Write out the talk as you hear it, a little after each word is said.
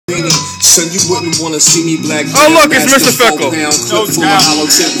Son, you wouldn't want to see me black. Oh, look, it's Mr. Fickle. No doubt.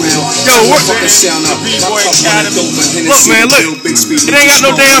 Yo, what? Look, man, look. It ain't got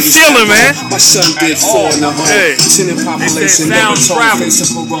no damn ceiling, man. My son did 4 in the home. Hey. Tenant population, sound travel. face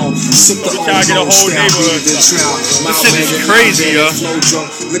of parole. Sip the Trying to get a whole neighborhood. This shit is crazy, yo.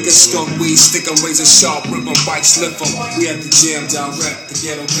 Liquor, skunk, weed, stick 'em, razor sharp, rip 'em, bite, slip 'em. We have the jam direct, the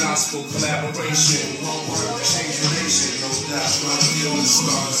ghetto gospel collaboration. Homework, change the nation, no doubt. My feeling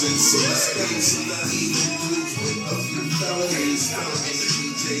stars in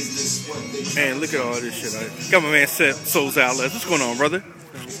Man, look at all this shit. Got my man Soul's Outlets. What's going on, brother?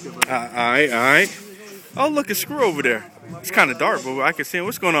 Alright. Oh, look, it's Screw over there. It's kind of dark, but I can see him.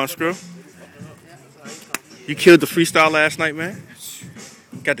 What's going on, Screw? You killed the freestyle last night, man?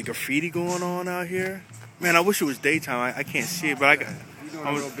 Got the graffiti going on out here. Man, I wish it was daytime. I can't see it, but I got... We're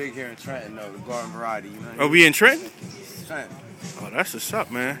doing real big here in Trenton, though. The Garden Variety, you know. Are we in Trenton? Trenton. Oh, that's what's up,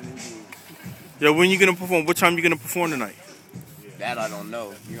 man. Yo, when you gonna perform? What time you gonna perform tonight? That I don't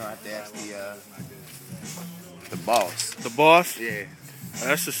know. You're gonna have to ask the boss. The boss? Yeah. Oh,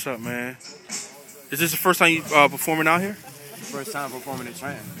 that's what's up, man. Is this the first time you performing out here? First time performing in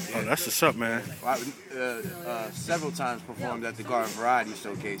Trenton. Yeah. Oh, that's what's up, man. Well, several times performed at the Garden Variety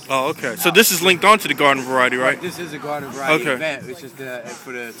Showcase. Oh, okay. So this is linked on to the Garden Variety, right? This is a Garden Variety Okay. event. It's just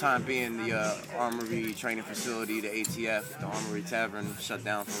for the time being, the Armory training facility, the ATF, the Armory Tavern, shut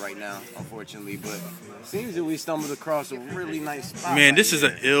down for right now, unfortunately. But it seems that we stumbled across a really nice spot. Man, right this is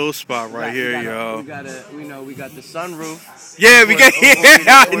here. an ill spot right here, yo. We got the sunroof. Yeah, we got.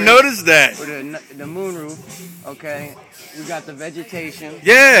 Yeah, I noticed that. Or the moon roof. Okay. We got the vegetation.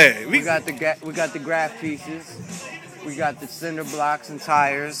 Yeah, we got the graph pieces. We got the cinder blocks and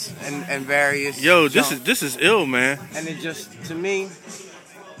tires and various. Yo, junk. this is ill, man. And it just, to me,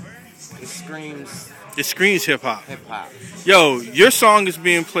 it screams. It screams hip hop. Hip hop. Yo, your song is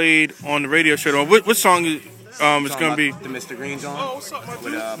being played on the radio show. What song is it's gonna be? The Mr. Green song. Oh, what's up, my dude?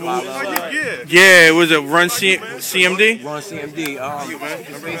 With Apollo. Yeah, was it Run CMD? Run CMD.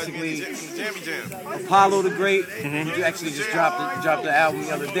 It's basically Apollo the Great. You actually just dropped the album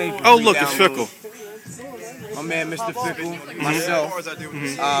the other day. Oh, look, it's Fickle. My man, Mr. Fickle, myself,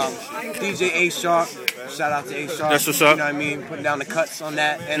 DJ A Sharp. Shout out to A Sharp. That's what's up. You know what I mean? Putting down the cuts on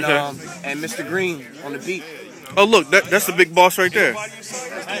that, and and Mr. Green on the beat. Oh, look, that's the big boss right there.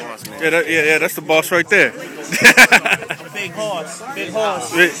 Yeah, that's the boss right there. Big horse,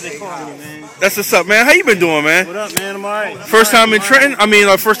 man. That's what's up, man. How you been doing, man? What up, man? I'm alright. First time in Trenton? I mean,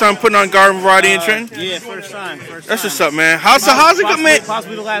 first time putting on Garden Variety in Trenton? Yeah, first time. That's what's up, man. How's it going, man?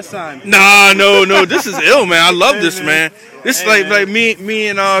 Possibly the last time. Nah, no. This is ill, man. I love this, man. This is like me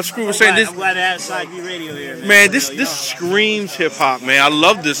and Screw were saying this. I'm glad to have Side B Radio here, man. Man, this screams hip hop, man. I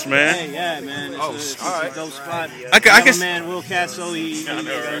love this, man. Hey, yeah, man. It's a dope spot. I can. Man, Will Castle, he's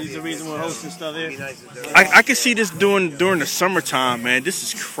the reason we're hosting stuff here. I can see this during the summertime, man. This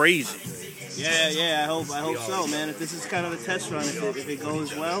is crazy. Yeah. I hope so, man. If this is kind of a test run, if it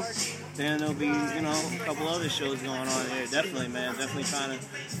goes well, then there'll be a couple other shows going on here. Definitely, man. Definitely trying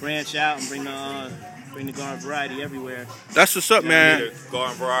to branch out and bring the Garden Variety everywhere. That's what's up, man.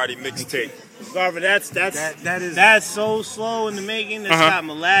 Garden Variety mixtape. Garden, that's so slow in the making. It's got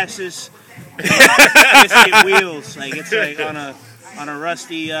molasses, biscuit wheels. Like it's like on a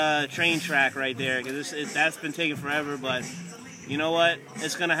rusty train track right there. Cause that's been taking forever, but. You know what?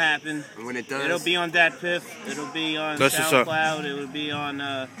 It's gonna happen. And when it does, it'll be on Dat Piff. It'll be on SoundCloud. It will be on.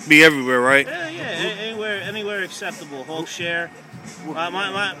 Be everywhere, right? Yeah, anywhere acceptable. Hulk share.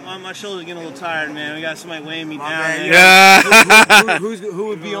 My shoulders getting a little tired, man. We got somebody weighing me down. Yeah. Who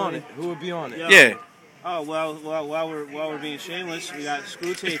would be on it? Yeah. Oh well, while we're being shameless, we got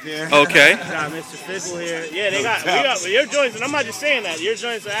Screw Tape here. Okay. We got Mr. Fickle here. Yeah, we got your joints, and I'm not just saying that. Your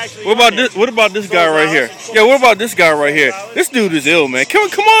joints are actually. What about this guy right here? Yeah, what about this guy right here? This dude is ill, man. Come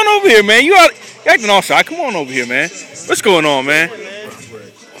on over here, man. You acting all shy. Come on over here, man. What's going on, man?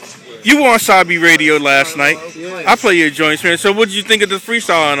 You were on Side B Radio last night. Yeah. I play your joints, man. So what did you think of the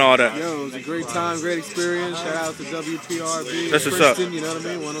freestyle and all that? Yo, it was a great time, great experience. Shout out to WPRB. That's what's up. You know what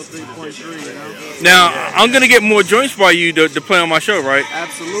I mean? 103.3, you know? Now, I'm going to get more joints by you to play on my show, right?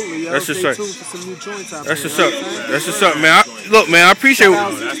 Absolutely, yo. That's Stay just tuned for some new joints out That's there. what's up. That's what's up, man. Look, man, I appreciate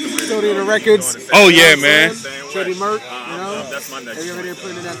Custodian of Records. Oh, yeah, man. Shorty Merck, you know? Every over there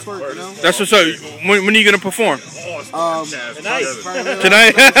putting in that twerk, you know? That's what's up. When are you going to perform? Tonight.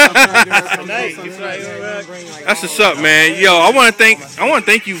 Tonight? That's what's up, man. Yo, I want to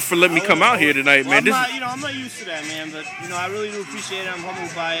thank you for letting me come out here tonight, man. Well, I'm not used to that, man, but I really do appreciate it. I'm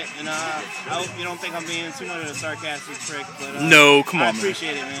humbled by it, and I hope you don't think I'm being too much of a sarcastic prick, but no, come on, I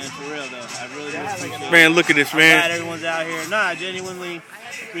appreciate it, man, for real though. I really do appreciate it. Man, look at this, man. I'm glad everyone's out here. Nah, genuinely,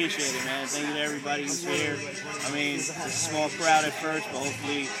 Appreciate it, man. Thank you to everybody who's here. I mean, it's a small crowd at first, but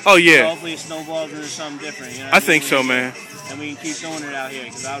hopefully, hopefully it snowballs into something different. You know I think so, man. And we can keep doing it out here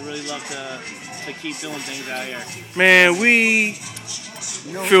because I would really love to keep doing things out here. Man, we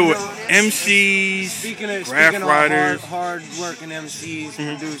feel with Emcees, Speaking of riders, hard working MCs,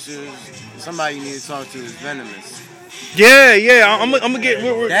 producers, somebody you need to talk to is Venomous. Yeah, I'm gonna get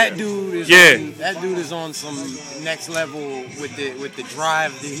that dude is that dude is on some next level with the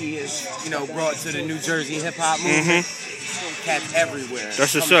drive that he has brought to the New Jersey hip hop movement. Cats everywhere.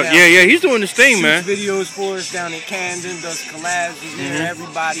 That's what's up. Yeah, he's doing this thing, man. Videos for us down in Camden, does collabs with here.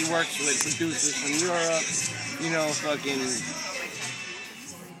 Everybody works with producers from Europe. Fucking.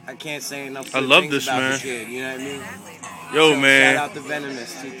 I can't say enough. I love this, man. The kid, you know what I mean? Yo, man. Shout out to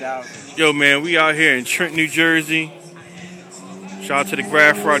Venomous 2000. Yo, man, we out here in Trenton, New Jersey. Shout out to the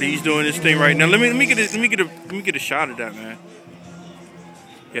Graph Rider. He's doing this thing right now. Let me get a shot of that, man.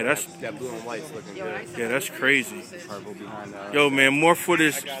 Yeah, that's that blue and white's looking good. Yeah, that's crazy. Purple behind that. Yo, man, more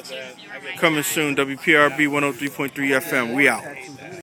footage coming soon. WPRB 103.3 FM. We out.